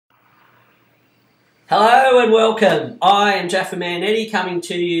Hello and welcome. I am Jaffa Man Eddie coming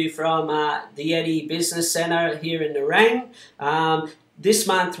to you from the Eddie Business Centre here in Nerang. This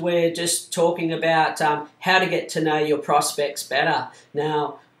month we're just talking about how to get to know your prospects better.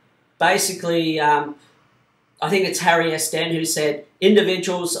 Now, basically, I think it's Harry S. Dent who said,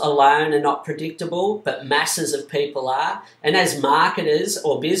 individuals alone are not predictable, but masses of people are. And as marketers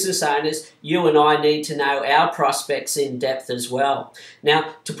or business owners, you and I need to know our prospects in depth as well.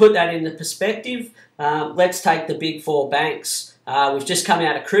 Now, to put that into perspective, let's take the big four banks. We've just come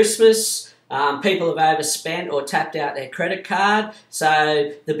out of Christmas. People have overspent or tapped out their credit card.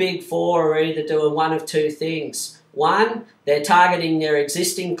 So the big four are either doing one of two things. One, they're targeting their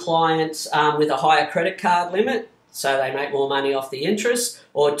existing clients with a higher credit card limit, so they make more money off the interest.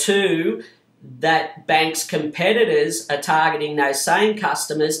 Or two, that bank's competitors are targeting those same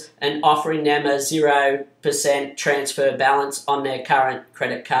customers and offering them a 0% transfer balance on their current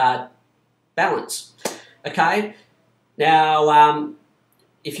credit card balance. Okay, now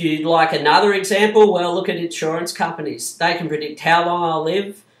if you'd like another example, well, look at insurance companies. They can predict how long I'll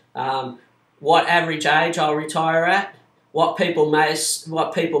live, what average age I'll retire at, what people my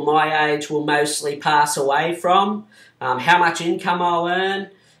age will mostly pass away from, how much income I'll earn,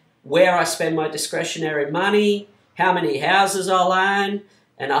 where I spend my discretionary money, how many houses I'll own,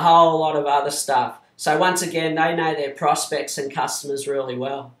 and a whole lot of other stuff. So once again, they know their prospects and customers really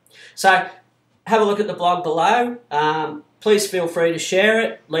well. So have a look at the blog below. Please feel free to share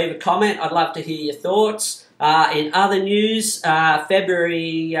it, leave a comment. I'd love to hear your thoughts. In other news,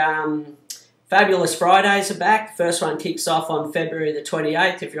 February Fabulous Fridays are back. First one kicks off on February the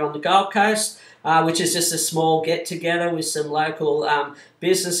 28th if you're on the Gold Coast, which is just a small get-together with some local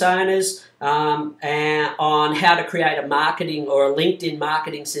business owners and on how to create a marketing or a LinkedIn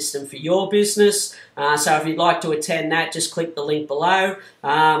marketing system for your business. So if you'd like to attend that, just click the link below.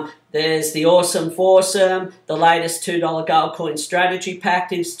 There's the Awesome Foursome, the latest $2 gold coin strategy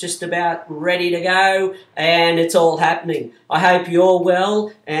pack is just about ready to go, and it's all happening. I hope you're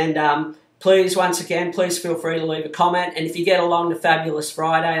well, and please, once again, please feel free to leave a comment. And if you get along to Fabulous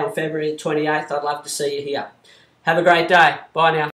Friday on February 28th, I'd love to see you here. Have a great day. Bye now.